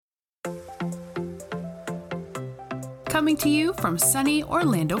Coming to you from sunny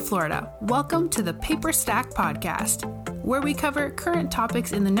Orlando, Florida. Welcome to the Paper Stack Podcast, where we cover current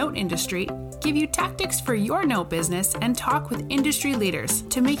topics in the note industry, give you tactics for your note business, and talk with industry leaders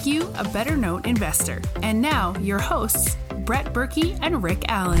to make you a better note investor. And now, your hosts, Brett Berkey and Rick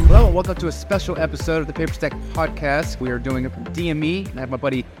Allen. Hello, and welcome to a special episode of the Paper Stack Podcast. We are doing it from DME, and I have my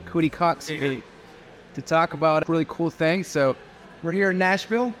buddy Cody Cox to talk about a really cool thing. So we're here in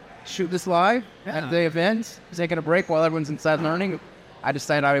Nashville, shoot this live at the event, taking a break while everyone's inside learning. I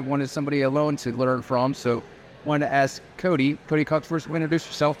decided I wanted somebody alone to learn from, so wanted to ask Cody Cox, first introduce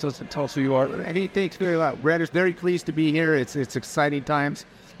yourself, tell us who you are. Hey, thanks very much. Brett is very pleased to be here. It's exciting times.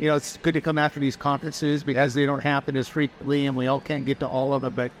 You know, it's good to come after these conferences because they don't happen as frequently and we all can't get to all of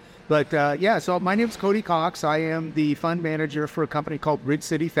them. But yeah, so my name is Cody Cox. I am the fund manager for a company called Bridge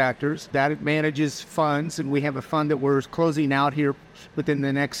City Factors that manages funds, and we have a fund that we're closing out here within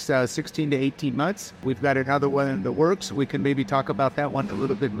the next 16 to 18 months. We've got another one in the works. We can maybe talk about that one a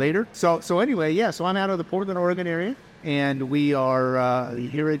little bit later. So anyway, yeah, so I'm out of the Portland, Oregon area, and we are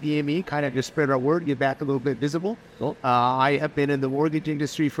here at DME, kind of just spread our word, get back a little bit visible. Cool. I have been in the mortgage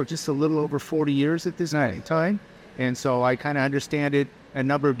industry for just a little over 40 years at this time, and so I kind of understand it a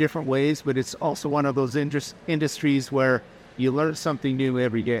number of different ways, but it's also one of those industries where you learn something new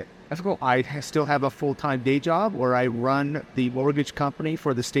every day. That's cool. I still have a full-time day job where I run the mortgage company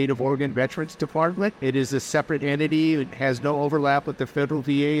for the State of Oregon Veterans Department. It is a separate entity. It has no overlap with the federal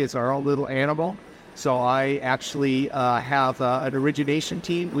VA. It's our own little animal. So I actually have an origination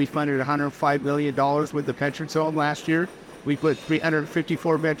team. We funded $105 million with the pension zone last year. We put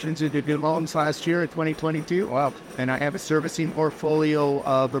 354 veterans into new loans last year in 2022. Wow. And I have a servicing portfolio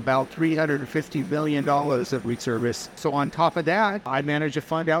of about $350 million that we service. So on top of that, I manage a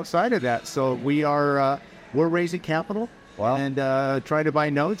fund outside of that. So we're raising capital. Wow. And trying to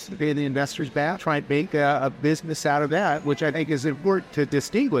buy notes to pay the investors back, try and make a business out of that, which I think is important to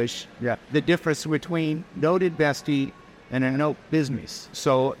distinguish the difference between note investing and a note business.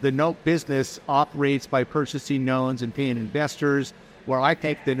 So the note business operates by purchasing notes and paying investors, where I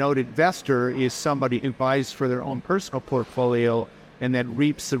think the note investor is somebody who buys for their own personal portfolio and then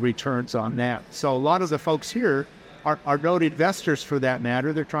reaps the returns on that. So a lot of the folks here are note investors for that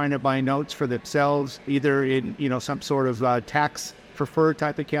matter. They're trying to buy notes for themselves, either in some sort of tax preferred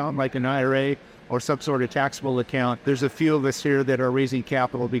type account like an IRA or some sort of taxable account. There's a few of us here that are raising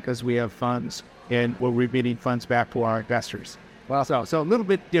capital because we have funds and we're remitting funds back to our investors. Wow. So a little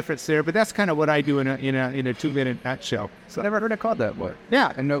bit difference there, but that's kind of what I do in a 2-minute nutshell. So I never heard it called that way.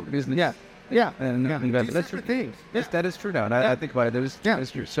 Yeah. And note business. Yeah. And that's true. Things. Yes, that is true now. And I think about it. That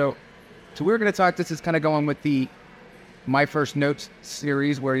is true. So we're going to talk. This is kind of going with the My First Notes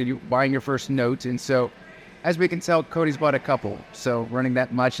series where you're buying your first note. And so as we can tell, Cody's bought a couple. So running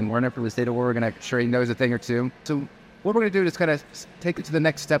that much and running for the state of Oregon, I'm sure he knows a thing or two. So what we're going to do is kind of take it to the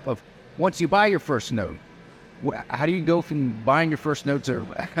next step of once you buy your first note, how do you go from buying your first notes, or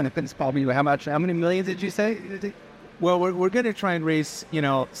kind of it's probably how many millions did you say? Well, we're going to try and raise,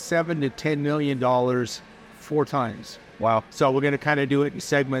 $7 to $10 million 4 times. Wow. So we're going to kind of do it in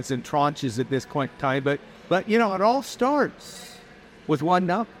segments and tranches at this point in time. But it all starts with one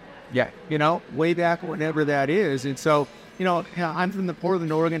number. Yeah. Way back whenever that is. And so, I'm from the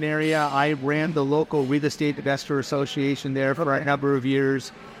Portland, Oregon area. I ran the local real estate investor association there for a number of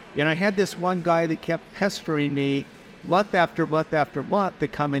years. And I had this one guy that kept pestering me month after month after month to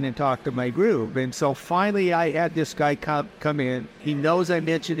come in and talk to my group. And so finally I had this guy come in. He knows I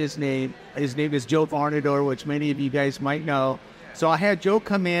mentioned his name. His name is Joe Varnador, which many of you guys might know. So I had Joe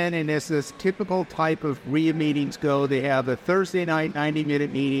come in, and as this typical type of RIA meetings go, they have a Thursday night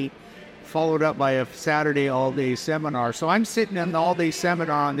 90-minute meeting followed up by a Saturday all-day seminar. So I'm sitting in the all-day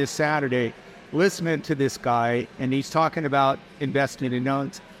seminar on this Saturday listening to this guy, and he's talking about investing in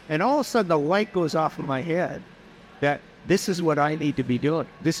notes. And all of a sudden, the light goes off in my head that this is what I need to be doing.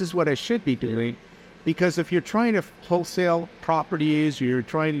 This is what I should be doing. Because if you're trying to wholesale properties, or you're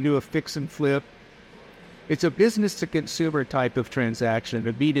trying to do a fix and flip, it's a business-to-consumer type of transaction,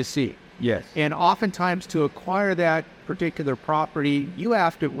 a B2C. Yes. And oftentimes, to acquire that particular property, you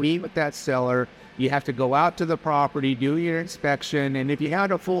have to meet with that seller. You have to go out to the property, do your inspection. And if you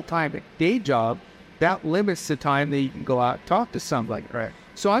had a full-time day job, that limits the time that you can go out and talk to somebody. Right.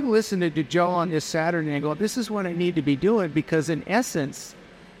 So I'm listening to Joe on this Saturday and I go, this is what I need to be doing, because in essence,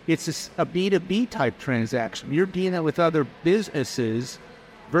 it's a B2B type transaction. You're dealing with other businesses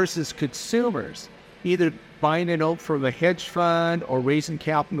versus consumers, either buying a note from a hedge fund or raising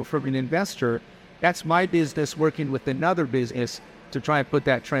capital from an investor. That's my business working with another business to try and put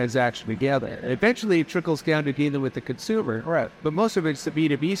that transaction together. Eventually, it trickles down to dealing with the consumer. Right. But most of it's the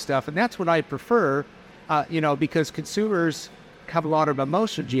B2B stuff, and that's what I prefer. because consumers have a lot of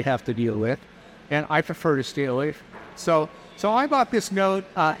emotions you have to deal with, and I prefer to stay away from it. So I bought this note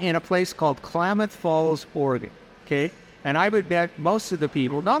in a place called Klamath Falls, Oregon, okay? And I would bet most of the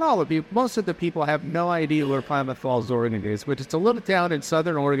people, not all of you, most of the people have no idea where Klamath Falls, Oregon is, but it's a little town in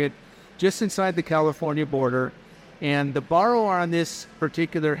southern Oregon, just inside the California border. And the borrower on this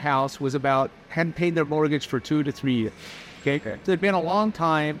particular house hadn't paid their mortgage for 2 to 3 years, okay? So it had been a long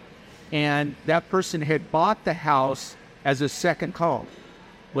time, and that person had bought the house as a second home,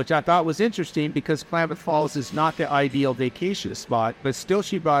 which I thought was interesting because Klamath Falls is not the ideal vacation spot, but still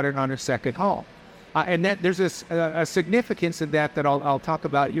she bought it on her second home. And that there's a significance in that I'll talk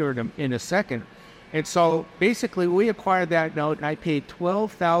about here in a second. And so basically we acquired that note, and I paid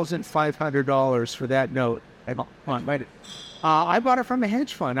 $12,500 for that note. I bought it from a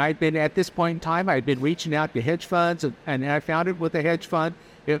hedge fund. At this point in time, I'd been reaching out to hedge funds, and I found it with a hedge fund.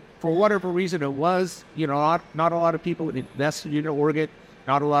 For whatever reason it was, not a lot of people invested in Oregon.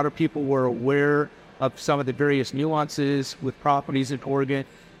 Not a lot of people were aware of some of the various nuances with properties in Oregon.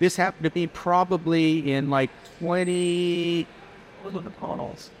 This happened to be probably in like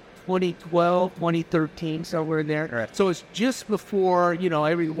 2012, 2013, somewhere in there. Right. So it's just before,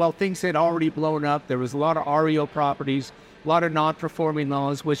 things had already blown up. There was a lot of REO properties, a lot of non-performing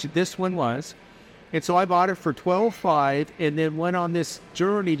loans, which this one was. And so I bought it for $12,500 and then went on this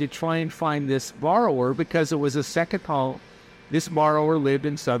journey to try and find this borrower because it was a second home. This borrower lived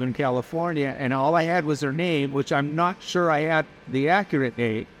in Southern California, and all I had was her name, which I'm not sure I had the accurate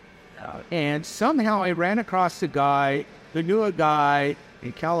name. And somehow I ran across who knew a guy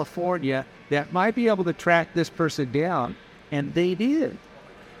in California that might be able to track this person down, and they did.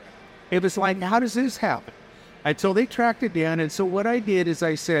 It was like, how does this happen? And so they tracked it down, and so what I did is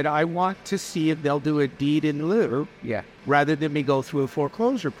I said, I want to see if they'll do a deed in lieu, rather than me go through a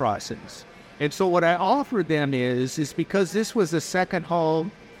foreclosure process. And so what I offered them is because this was a second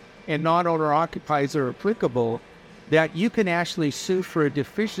home and non-owner occupiers are applicable, that you can actually sue for a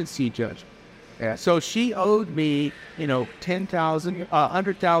deficiency judgment. Yeah. So she owed me,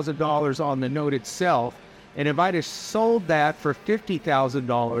 $100,000 on the note itself. And if I'd have sold that for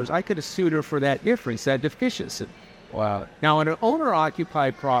 $50,000, I could have sued her for that difference, that deficiency. Wow. Now, in an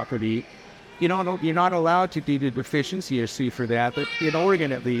owner-occupied property, you're not allowed to do the deficiency or sue for that, but in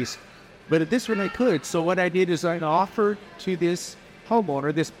Oregon at least. But at this one I could. So what I did is I offered to this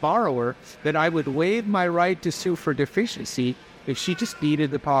homeowner, this borrower, that I would waive my right to sue for deficiency if she just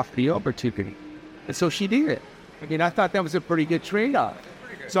needed the property opportunity. And so she did it. I thought that was a pretty good trade-off.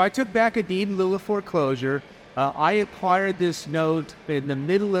 So I took back a deed in lieu of foreclosure. I acquired this note in the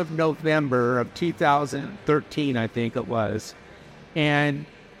middle of November of 2013, I think it was. And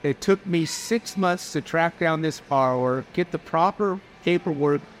it took me 6 months to track down this borrower, get the proper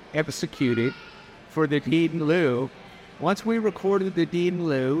paperwork executed for the deed in lieu. Once we recorded the deed in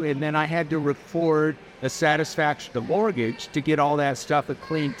lieu, and then I had to record a satisfaction of mortgage to get all that stuff a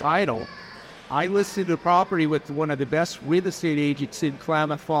clean title, I listed the property with one of the best real estate agents in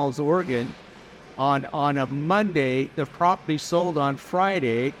Klamath Falls, Oregon. On a Monday, the property sold on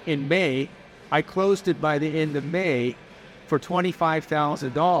Friday in May. I closed it by the end of May for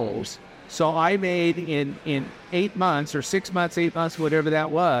 $25,000. So I made in 8 months or 6 months, 8 months, whatever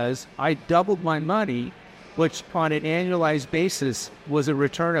that was, I doubled my money, which on an annualized basis was a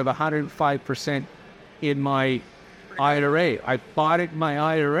return of 105% in my IRA. I bought it in my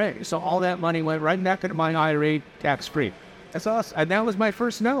IRA. So all that money went right back into my IRA tax-free. That's awesome. And that was my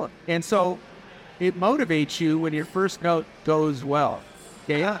first note. And so it motivates you when your first note goes well.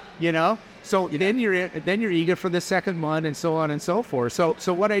 Okay? So then you're eager for the second one, and so on and so forth.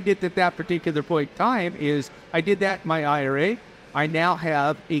 So what I did at that particular point in time is I did that in my IRA. I now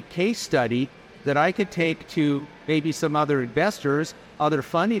have a case study that I could take to maybe some other investors, other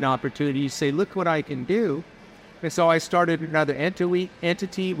funding opportunities, say, look what I can do. And so I started another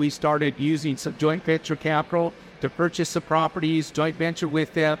entity. We started using some joint venture capital to purchase some properties, joint venture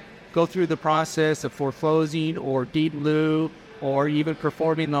with them, go through the process of foreclosing or deed in lieu, or even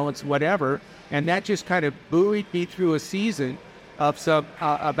performing loans, whatever. And that just kind of buoyed me through a season of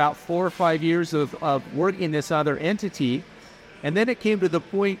about 4 or 5 years of working this other entity. And then it came to the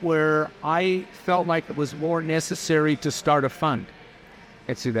point where I felt like it was more necessary to start a fund.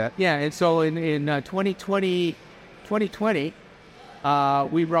 Let's do that. Yeah, and so in 2020,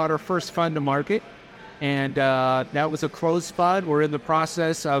 we brought our first fund to market. And that was a closed fund. We're in the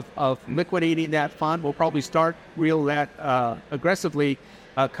process of liquidating that fund. We'll probably start that aggressively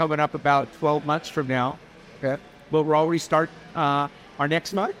coming up about 12 months from now. Okay. But we'll already start our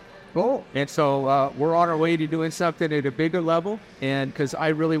next fund. Cool. And so we're on our way to doing something at a bigger level. And because I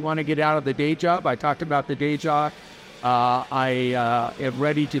really want to get out of the day job, I talked about the day job. I am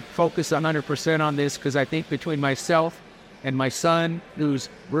ready to focus 100% on this because I think between myself and my son, who's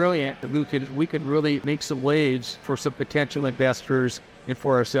brilliant, we could really make some waves for some potential investors and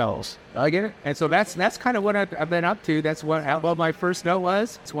for ourselves. I get it. And so that's kind of what I've been up to. That's what my first note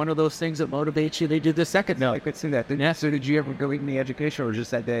was. It's one of those things that motivates you to do the second note. I could see that. Yeah. So did you ever go in the education or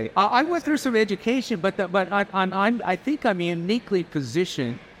just that day? I went through some education, but I think I'm uniquely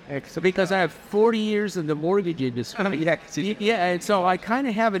positioned because I have 40 years in the mortgage industry. Yeah, and so I kind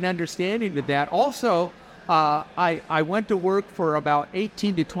of have an understanding of that. Also, I went to work for about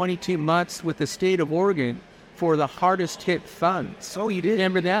 18 to 22 months with the state of Oregon for the hardest hit funds. Oh, you did?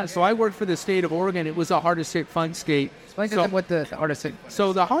 Remember that? So I worked for the state of Oregon. It was the hardest hit fund state. Explain what the hardest hit.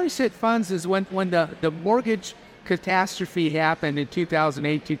 So the hardest hit funds is when the mortgage catastrophe happened in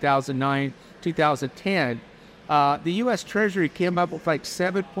 2008, 2009, 2010. The U.S. Treasury came up with like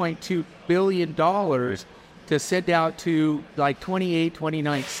 $7.2 billion to send out to like 28,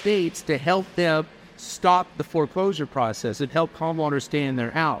 29 states to help them stop the foreclosure process and help homeowners stay in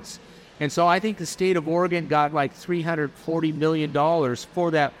their house. And so I think the state of Oregon got like $340 million for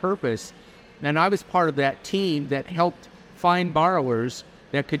that purpose. And I was part of that team that helped find borrowers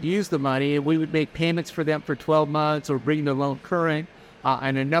that could use the money, and we would make payments for them for 12 months or bring the loan current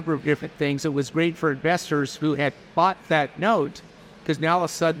and a number of different things. It was great for investors who had bought that note because now all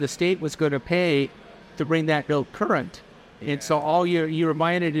of a sudden the state was going to pay to bring that note current. And so all you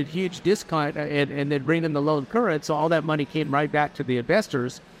reminded a huge discount and then bring them the loan current. So all that money came right back to the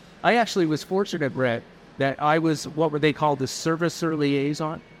investors. I actually was fortunate, Brett, that I was what were they called the servicer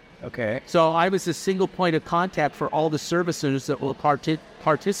liaison. Okay. So I was the single point of contact for all the servicers that were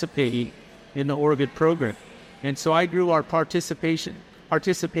participating in the Oregon program. And so I grew our participating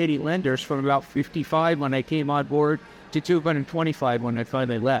lenders from about 55 when I came on board to 225 when I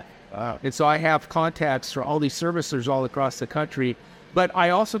finally left. Wow. And so I have contacts for all these servicers all across the country. But I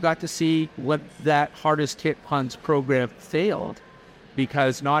also got to see what that hardest hit funds program failed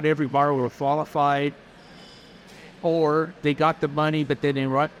because not every borrower qualified, or they got the money, but then they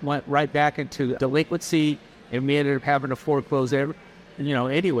went right back into delinquency, and we ended up having to foreclose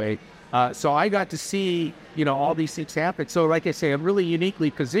anyway. So I got to see, all these things happen. So like I say, I'm really uniquely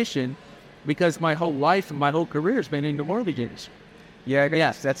positioned because my whole life and my whole career has been in the mortgage industry. Yeah,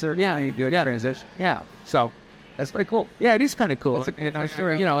 yes, that's a good transition. Yeah, so that's pretty cool. Yeah, it is kind of cool. And I'm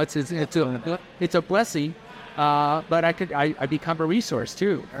sure it's a blessing, but I become a resource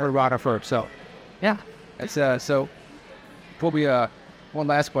too for a lot of folks. So, yeah, that's so. Probably one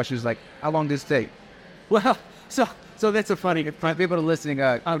last question is like, how long does it take? Well, so that's a funny. For people listening,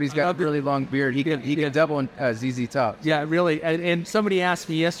 Cody's got a really long beard. He can double in ZZ Tops. Yeah, really. And somebody asked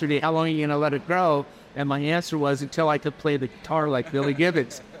me yesterday, how long are you gonna let it grow? And my answer was until I could play the guitar like Billy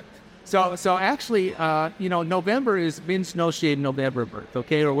Gibbons. So actually, November is Men's No Shave November month,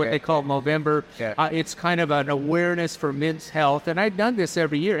 okay, or what they call Movember. Yeah. It's kind of an awareness for men's health, and I've done this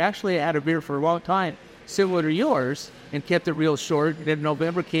every year. Actually, I had a beard for a long time, similar to yours, and kept it real short. And then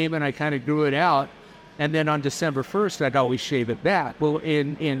November came, and I kind of grew it out. And then on December 1st, I'd always shave it back. Well,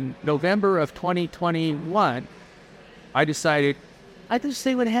 in November of 2021, I decided I'd just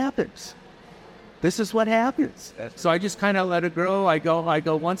see what happens. This is what happens. So I just kind of let it grow. I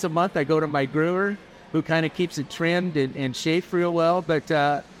go once a month. I go to my groomer, who kind of keeps it trimmed and shaved real well. But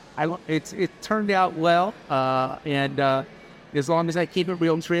it turned out well. And as long as I keep it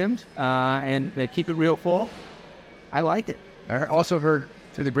real trimmed and keep it real full, I like it. I also heard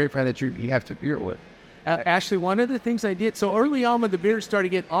through the grapevine that you have to beard with. Actually, one of the things I did, so early on when the beard started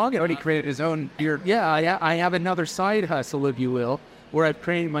getting long, he created his own beard. Yeah, I have another side hustle, if you will, where I've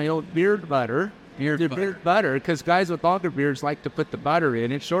created my own beard butter. Beard butter, because guys with longer beards like to put the butter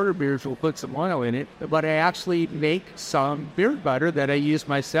in it. Shorter beards will put some oil in it. But I actually make some beard butter that I use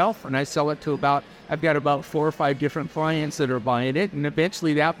myself, and I sell it to I've got about 4 or 5 different clients that are buying it, and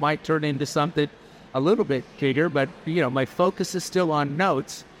eventually that might turn into something a little bit bigger. But, my focus is still on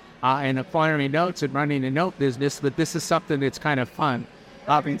notes and acquiring notes and running a note business, but this is something that's kind of fun.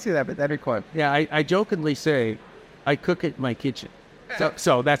 I can see that, but that'd be cool. Yeah, I jokingly say I cook it in my kitchen.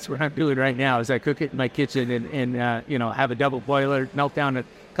 So that's what I'm doing right now is I cook it in my kitchen and have a double boiler, melt down a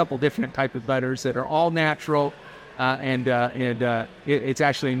couple different type of butters that are all natural, and it's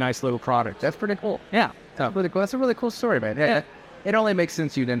actually a nice little product. That's pretty cool. Yeah. That's really cool. That's a really cool story, man. Yeah. It only makes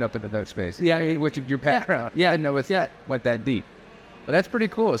sense you'd end up in the note space. Yeah. Which your background. Yeah. I didn't know it went that deep. But that's pretty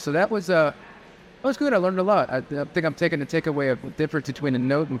cool. So that was good. I learned a lot. I think I'm taking the takeaway of the difference between a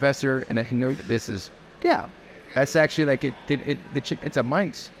note investor and a note business. Yeah. That's actually like it's a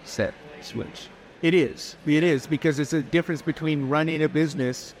mindset switch. It is because it's a difference between running a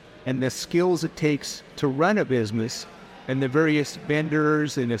business and the skills it takes to run a business and the various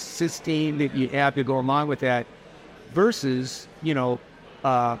vendors and assisting that you have to go along with that versus,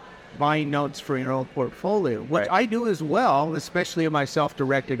 buying notes for your own portfolio, which I do as well, especially in my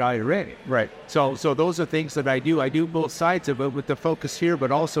self-directed IRA. Right. So those are things that I do. I do both sides of it with the focus here,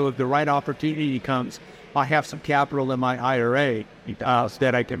 but also if the right opportunity comes, I have some capital in my IRA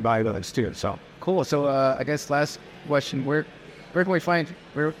that I can buy those too. So cool. So I guess last question, where can we find?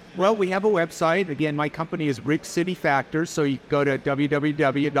 Well, we have a website. Again, my company is Ridge City Factors. So you go to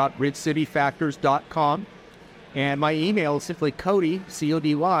www.ridgecityfactors.com. And my email is simply Cody,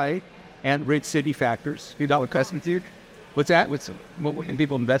 Cody, and Ridge City Factors. You know what investments you? What's that? What can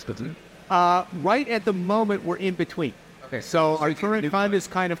people invest in? Right at the moment, we're in between. Okay. So our current fund is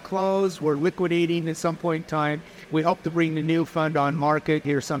kind of closed. We're liquidating at some point in time. We hope to bring the new fund on market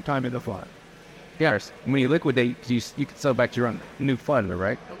here sometime in the fall. Yeah. When you liquidate, you can sell back to your own new fund,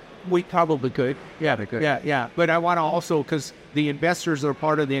 right? We probably could. Yeah, they could. Yeah. But I want to also, because the investors are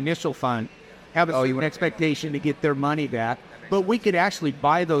part of the initial fund, have an expectation to get their money back. But we could actually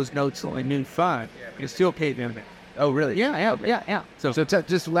buy those notes on a new fund and still pay them back. Oh, really? Yeah. So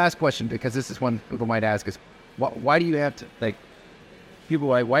just last question, because this is one people might ask is, why do you have to, people,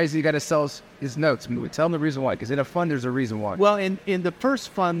 why is he got to sell his notes? I mean, tell them the reason why, because in a fund, there's a reason why. Well, in the first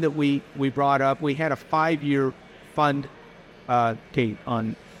fund that we brought up, we had a 5-year fund date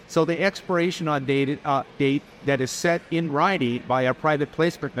on. So the expiration on date that is set in writing by our private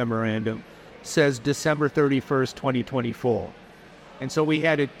placement memorandum says December 31st, 2024. And so we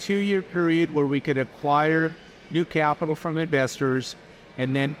had a 2-year period where we could acquire new capital from investors,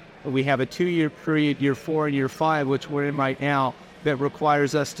 and then we have a 2-year period, year 4 and year 5, which we're in right now, that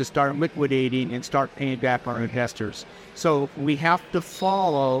requires us to start liquidating and start paying back our investors. So we have to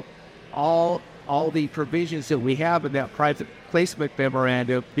follow all the provisions that we have in that private placement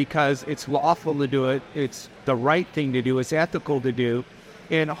memorandum because it's lawful to do it, it's the right thing to do, it's ethical to do,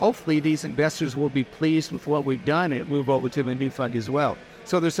 and hopefully these investors will be pleased with what we've done and move over to the new fund as well.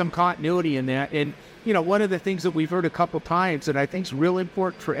 So there's some continuity in that. And, one of the things that we've heard a couple times that I think is real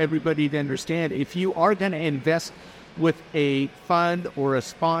important for everybody to understand, if you are going to invest with a fund or a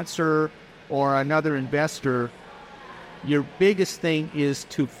sponsor or another investor, your biggest thing is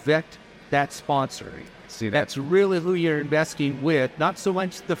to vet that sponsor. See, that's really who you're investing with, not so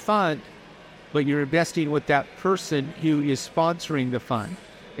much the fund, but you're investing with that person who is sponsoring the fund.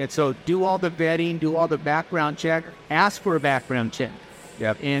 And so do all the vetting, do all the background check, ask for a background check.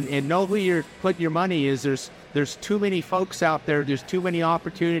 Yep. And know who you're putting your money is. There's too many folks out there. There's too many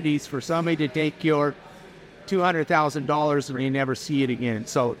opportunities for somebody to take your $200,000 and you never see it again.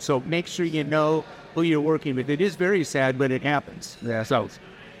 So make sure you know who you're working with. It is very sad, but it happens. Yeah. So,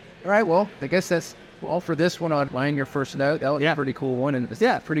 all right. Well, I guess that's all for this one on buying your first note. That was a pretty cool one, and it's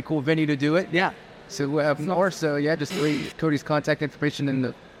a pretty cool venue to do it. Yeah. So we have more. So just leave Cody's contact information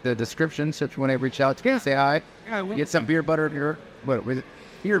in the description. So if you want to reach out to say hi, get some beer butter here. What was it?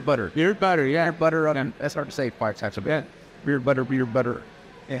 Beard butter. Beard butter, yeah. Beard butter. That's hard to say 5 times a bit. Yeah. Beard butter.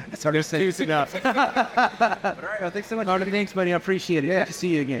 Yeah, that's hard to say. It's enough. All right. Well, thanks so much. Thanks, buddy. I appreciate it. Yeah. Good to see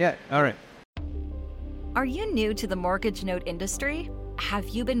you again. Yeah. All right. Are you new to the mortgage note industry? Have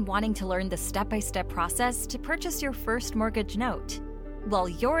you been wanting to learn the step-by-step process to purchase your first mortgage note? Well,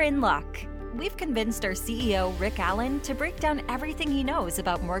 you're in luck. We've convinced our CEO, Rick Allen, to break down everything he knows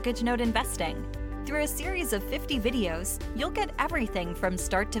about mortgage note investing. Through a series of 50 videos, you'll get everything from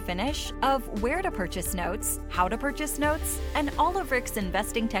start to finish of where to purchase notes, how to purchase notes, and all of Rick's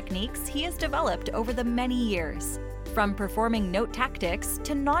investing techniques he has developed over the many years. From performing note tactics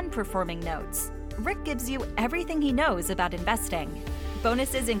to non-performing notes, Rick gives you everything he knows about investing.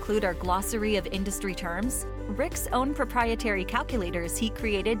 Bonuses include our glossary of industry terms, Rick's own proprietary calculators he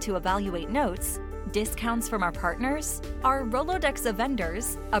created to evaluate notes, discounts from our partners, our Rolodex of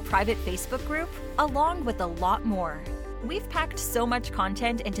vendors, a private Facebook group, along with a lot more. We've packed so much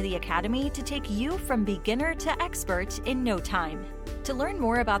content into the Academy to take you from beginner to expert in no time. To learn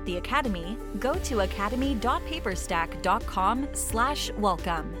more about the Academy, go to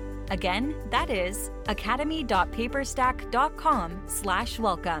academy.paperstack.com/welcome. Again, that is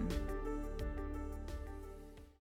academy.paperstack.com/welcome.